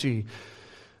sovereignty,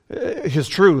 his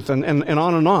truth, and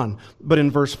on and on. But in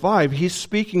verse 5, he's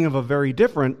speaking of a very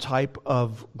different type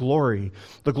of glory.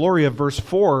 The glory of verse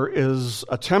 4 is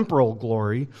a temporal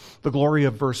glory. The glory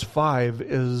of verse 5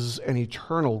 is an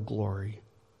eternal glory.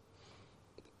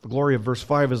 The glory of verse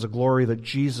 5 is a glory that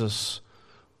Jesus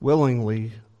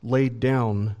willingly laid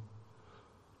down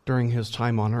during his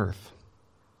time on earth,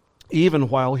 even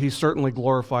while he certainly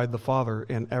glorified the Father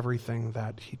in everything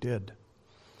that he did.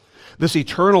 This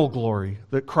eternal glory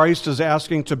that Christ is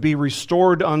asking to be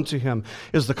restored unto him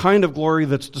is the kind of glory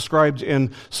that's described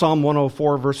in Psalm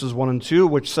 104, verses 1 and 2,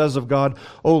 which says of God,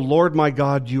 "O Lord my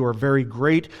God, you are very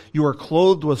great. You are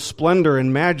clothed with splendor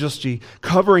and majesty,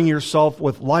 covering yourself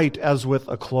with light as with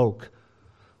a cloak."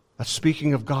 That's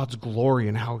speaking of God's glory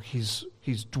and how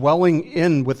He's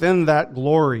dwelling within that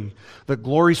glory. The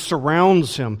glory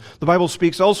surrounds him. The Bible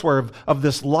speaks elsewhere of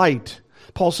this light.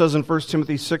 Paul says in 1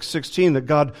 Timothy 6:16 that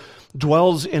God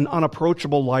dwells in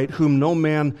unapproachable light, whom no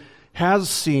man has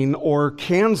seen or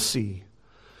can see.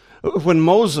 When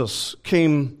Moses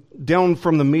came down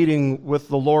from the meeting with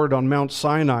the Lord on Mount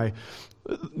Sinai,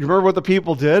 you remember what the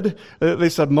people did? They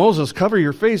said, "Moses, cover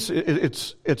your face.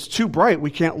 It's too bright. We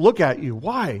can't look at you."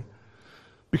 Why?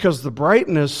 Because the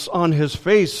brightness on his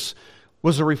face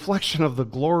was a reflection of the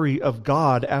glory of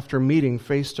God after meeting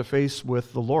face to face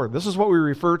with the Lord. This is what we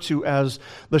refer to as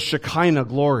the Shekinah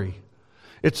glory.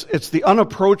 It's the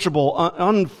unapproachable,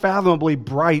 unfathomably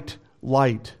bright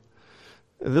light.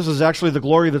 This is actually the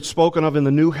glory that's spoken of in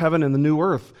the new heaven and the new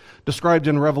earth, described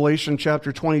in Revelation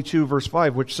chapter 22, verse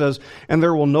 5, which says, "And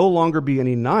there will no longer be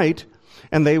any night,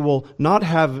 and they will not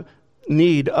have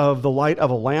need of the light of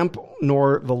a lamp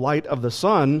nor the light of the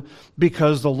sun,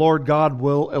 because the Lord God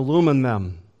will illumine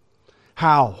them."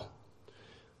 How?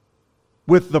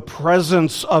 With the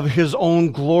presence of His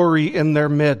own glory in their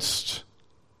midst.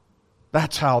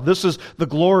 That's how. This is the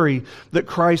glory that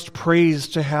Christ prays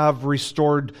to have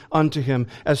restored unto Him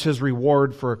as His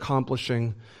reward for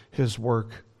accomplishing His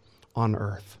work on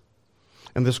earth.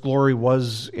 And this glory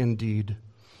was indeed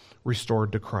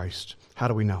restored to Christ. How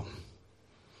do we know?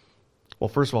 Well,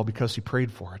 first of all, because He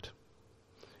prayed for it.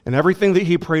 And everything that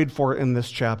He prayed for in this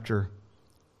chapter,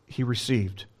 He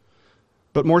received.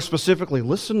 But more specifically,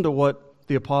 listen to what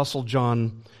the Apostle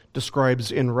John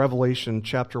describes in Revelation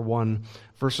chapter 1,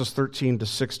 verses 13 to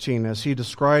 16, as he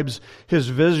describes his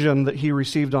vision that he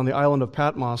received on the island of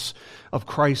Patmos of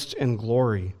Christ in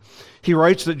glory. He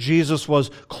writes that Jesus was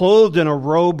clothed in a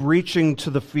robe reaching to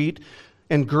the feet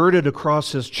and girded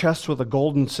across his chest with a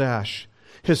golden sash.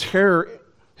 His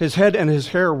head and his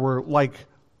hair were like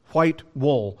white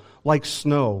wool, like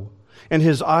snow, and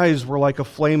his eyes were like a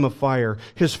flame of fire.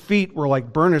 His feet were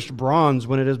like burnished bronze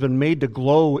when it has been made to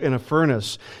glow in a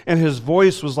furnace, and his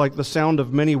voice was like the sound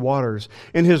of many waters.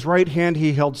 In his right hand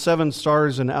he held 7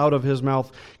 stars, and out of his mouth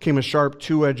came a sharp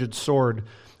two-edged sword,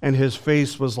 and his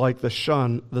face was like the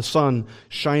sun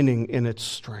shining in its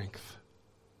strength.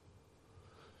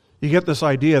 You get this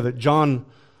idea that John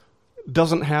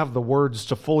doesn't have the words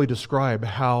to fully describe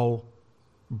how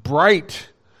bright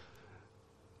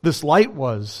this light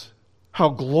was, how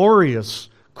glorious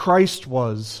Christ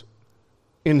was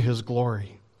in His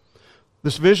glory.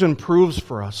 This vision proves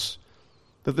for us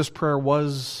that this prayer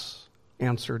was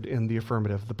answered in the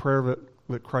affirmative. The prayer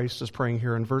that Christ is praying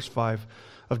here in verse 5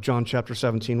 of John chapter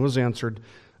 17 was answered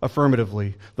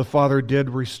affirmatively. The Father did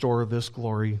restore this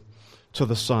glory to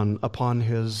the Son upon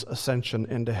His ascension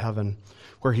into heaven,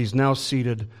 where He's now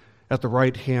seated at the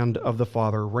right hand of the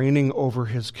Father, reigning over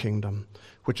His kingdom,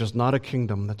 which is not a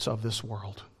kingdom that's of this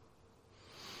world.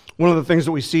 One of the things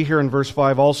that we see here in verse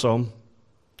 5 also,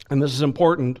 and this is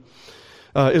important,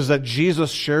 is that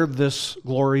Jesus shared this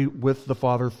glory with the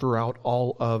Father throughout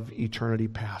all of eternity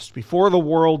past. Before the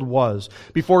world was,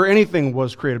 before anything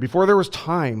was created, before there was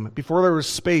time, before there was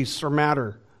space or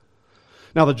matter.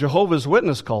 Now, the Jehovah's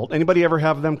Witness cult, anybody ever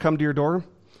have them come to your door?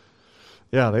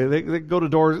 Yeah, they go to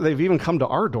doors. They've even come to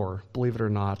our door, believe it or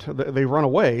not. They run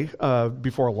away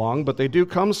before long, but they do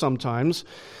come sometimes.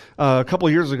 A couple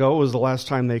of years ago was the last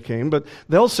time they came, but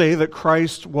they'll say that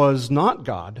Christ was not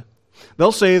God.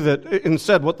 They'll say that,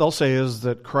 instead, what they'll say is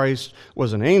that Christ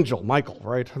was an angel, Michael,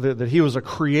 right? That He was a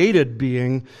created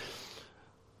being.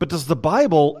 But does the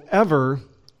Bible ever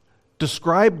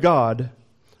describe God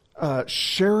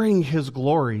sharing His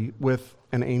glory with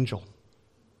an angel?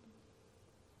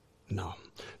 No.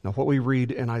 Now, what we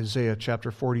read in Isaiah chapter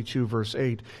 42, verse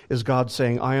 8, is God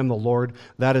saying, "I am the Lord,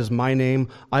 that is my name.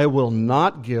 I will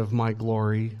not give my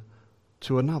glory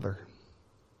to another."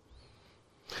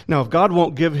 Now, if God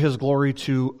won't give His glory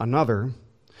to another,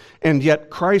 and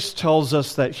yet Christ tells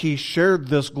us that He shared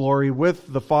this glory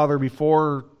with the Father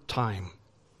before time,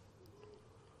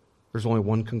 there's only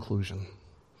one conclusion.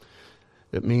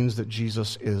 It means that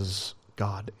Jesus is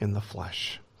God in the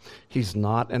flesh. He's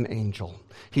not an angel.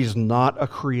 He's not a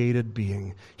created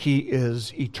being. He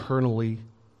is eternally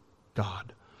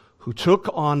God, who took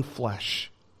on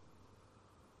flesh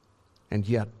and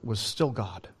yet was still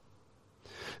God.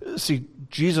 See,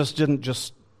 Jesus didn't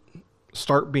just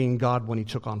start being God when He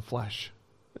took on flesh.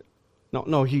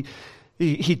 No, he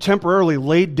temporarily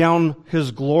laid down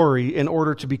His glory in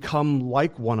order to become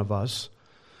like one of us,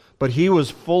 but He was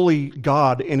fully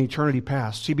God in eternity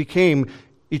past. He became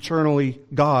eternally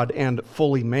God and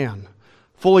fully man.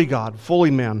 Fully God, fully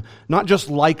man. Not just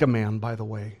like a man, by the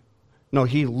way. No,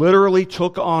 He literally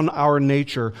took on our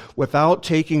nature without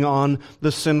taking on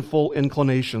the sinful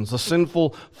inclinations, the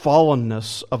sinful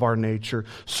fallenness of our nature,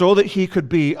 so that He could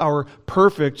be our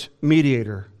perfect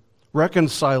mediator,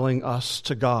 reconciling us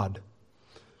to God.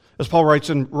 As Paul writes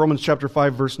in Romans chapter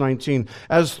 5, verse 19,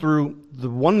 as through the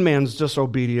one man's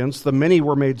disobedience, the many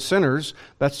were made sinners,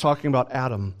 that's talking about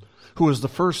Adam, who was the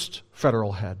first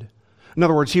federal head. In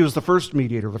other words, he was the first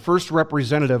mediator, the first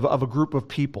representative of a group of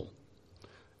people.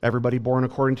 Everybody born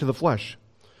according to the flesh.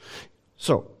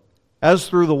 So, As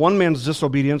through the one man's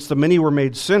disobedience the many were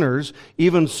made sinners,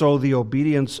 even so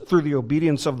through the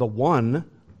obedience of the one,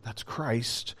 that's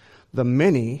Christ, the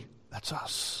many, that's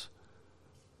us,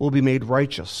 will be made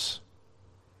righteous.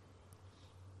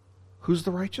 Who's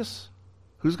the righteous?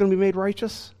 Who's going to be made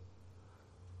righteous?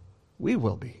 We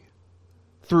will be,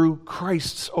 through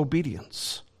Christ's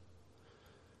obedience.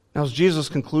 Now, as Jesus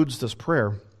concludes this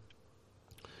prayer,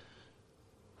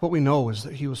 what we know is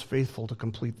that he was faithful to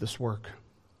complete this work.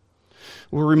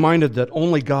 We're reminded that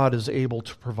only God is able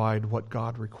to provide what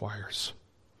God requires.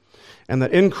 And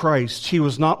that in Christ, he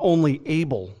was not only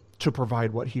able to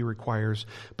provide what he requires,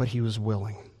 but he was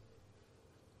willing.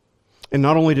 And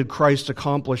not only did Christ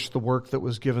accomplish the work that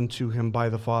was given to him by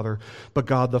the Father, but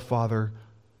God the Father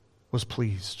was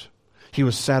pleased. He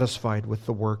was satisfied with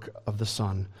the work of the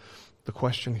Son. The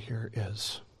question here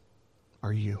is,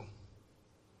 are you?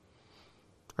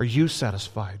 Are you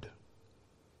satisfied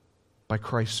by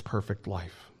Christ's perfect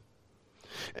life?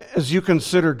 As you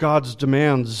consider God's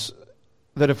demands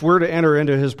that if we're to enter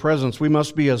into his presence, we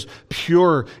must be as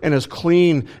pure and as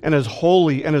clean and as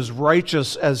holy and as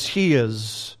righteous as he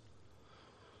is,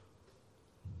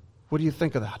 what do you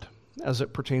think of that as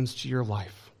it pertains to your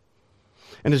life?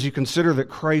 And as you consider that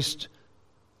Christ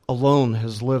alone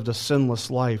has lived a sinless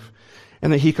life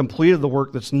and that he completed the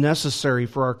work that's necessary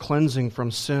for our cleansing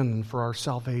from sin and for our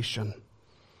salvation,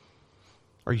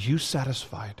 are you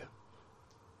satisfied?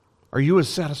 Are you as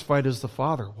satisfied as the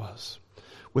Father was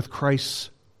with Christ's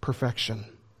perfection?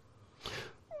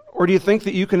 Or do you think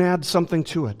that you can add something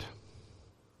to it?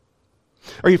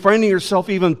 Are you finding yourself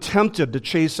even tempted to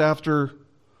chase after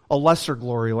a lesser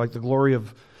glory, like the glory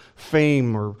of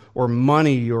fame or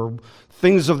money or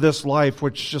things of this life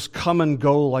which just come and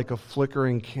go like a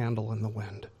flickering candle in the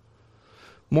wind?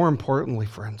 More importantly,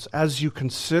 friends, as you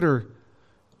consider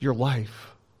your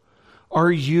life,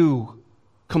 are you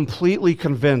completely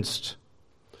convinced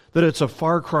that it's a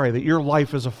far cry, that your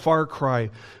life is a far cry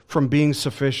from being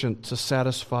sufficient to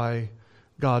satisfy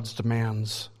God's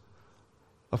demands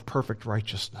of perfect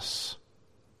righteousness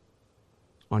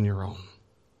on your own?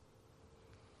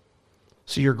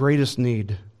 See, your greatest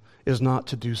need is not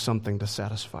to do something to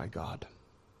satisfy God.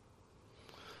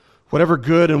 Whatever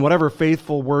good and whatever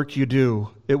faithful work you do,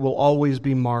 it will always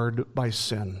be marred by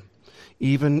sin,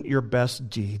 even your best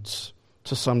deeds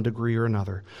to some degree or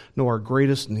another. No, our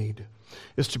greatest need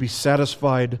is to be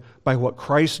satisfied by what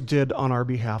Christ did on our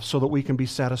behalf so that we can be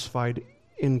satisfied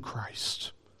in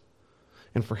Christ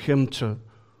and for him to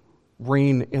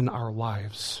reign in our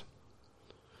lives.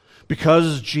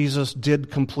 Because Jesus did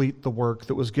complete the work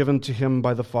that was given to him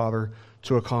by the Father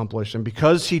to accomplish, and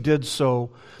because he did so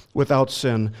without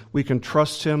sin, we can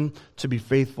trust him to be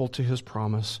faithful to his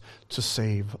promise to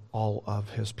save all of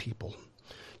his people,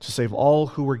 to save all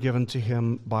who were given to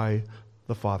him by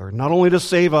the Father. Not only to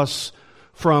save us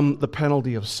from the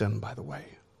penalty of sin, by the way.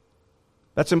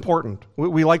 That's important.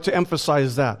 We like to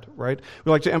emphasize that, right?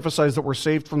 We like to emphasize that we're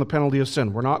saved from the penalty of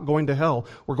sin. We're not going to hell.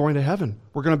 We're going to heaven.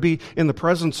 We're going to be in the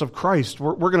presence of Christ.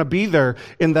 We're going to be there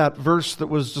in that verse that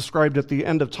was described at the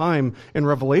end of time in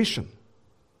Revelation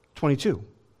 22.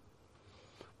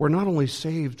 We're not only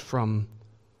saved from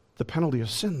the penalty of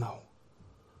sin, though.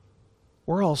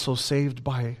 We're also saved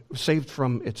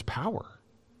from its power.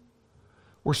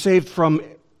 We're saved from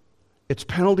its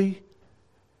penalty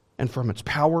and from its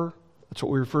power. That's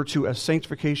what we refer to as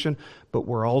sanctification, but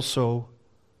we're also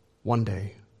one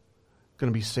day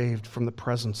going to be saved from the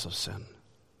presence of sin.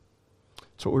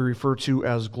 It's what we refer to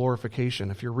as glorification.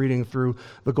 If you're reading through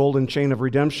the golden chain of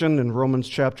redemption in Romans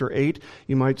chapter 8,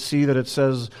 you might see that it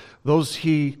says, those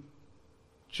he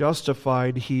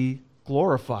justified, he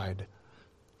glorified.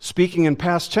 Speaking in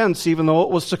past tense, even though it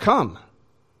was to come.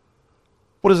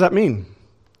 What does that mean?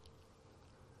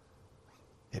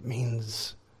 It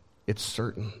means it's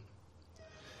certain.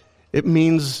 It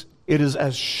means it is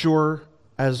as sure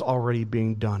as already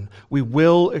being done. We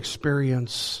will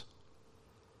experience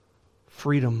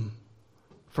freedom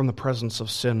from the presence of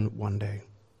sin one day.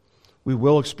 We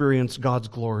will experience God's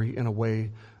glory in a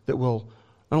way that will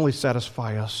not only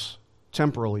satisfy us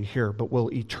temporally here, but will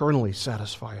eternally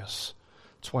satisfy us.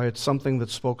 That's why it's something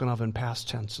that's spoken of in past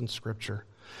tense in Scripture,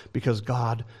 because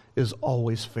God is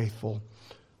always faithful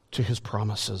to his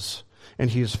promises, and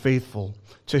he is faithful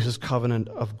to his covenant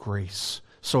of grace.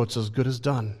 So it's as good as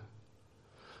done.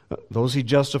 Those he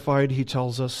justified, he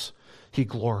tells us, he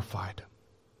glorified.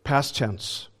 Past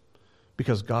tense,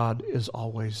 because God is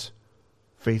always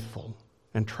faithful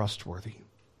and trustworthy.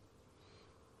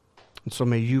 And so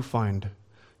may you find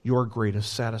your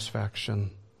greatest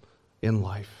satisfaction in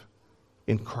life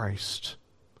in Christ.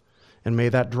 And may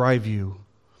that drive you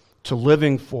to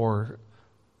living for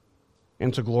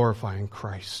and to glorifying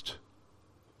Christ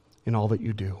in all that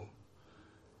you do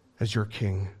as your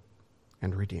King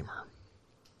and Redeemer.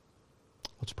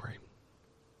 Let's pray.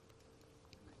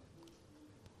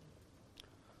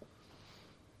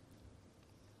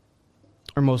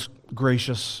 Our most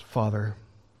gracious Father,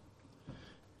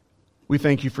 we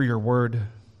thank you for your word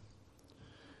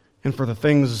and for the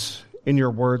things in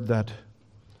your word that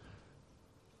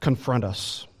confront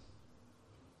us,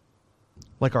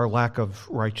 like our lack of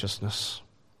righteousness.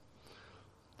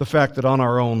 The fact that on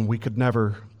our own we could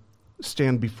never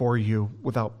stand before you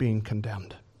without being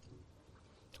condemned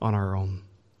on our own.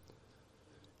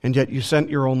 And yet you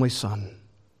sent your only Son,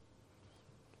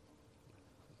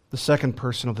 the second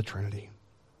person of the Trinity,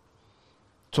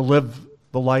 to live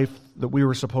the life that we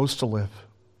were supposed to live,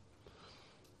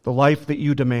 the life that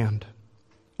you demand,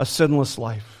 a sinless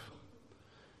life.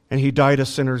 And he died a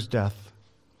sinner's death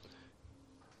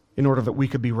in order that we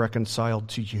could be reconciled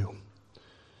to you,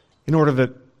 in order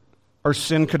that our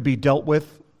sin could be dealt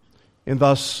with, and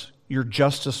thus your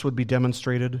justice would be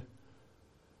demonstrated,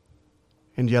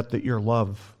 and yet that your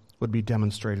love would be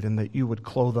demonstrated, and that you would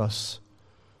clothe us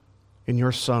in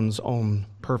your Son's own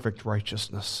perfect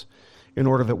righteousness, in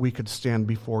order that we could stand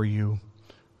before you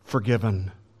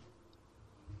forgiven.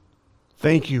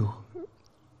 Thank you.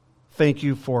 Thank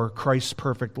you for Christ's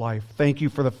perfect life. Thank you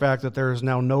for the fact that there is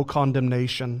now no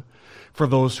condemnation for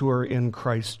those who are in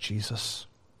Christ Jesus.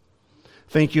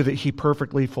 Thank you that he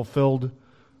perfectly fulfilled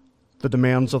the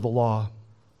demands of the law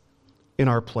in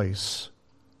our place,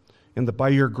 and that by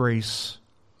your grace,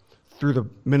 through the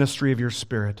ministry of your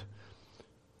Spirit,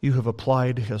 you have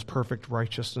applied his perfect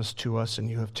righteousness to us, and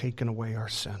you have taken away our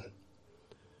sin.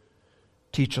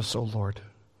 Teach us, O Lord,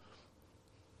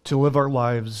 to live our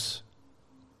lives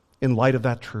in light of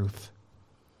that truth,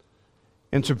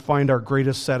 and to find our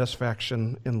greatest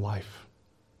satisfaction in life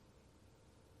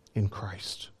in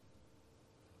Christ.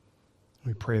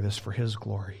 We pray this for his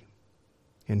glory,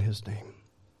 in his name.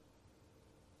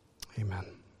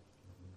 Amen.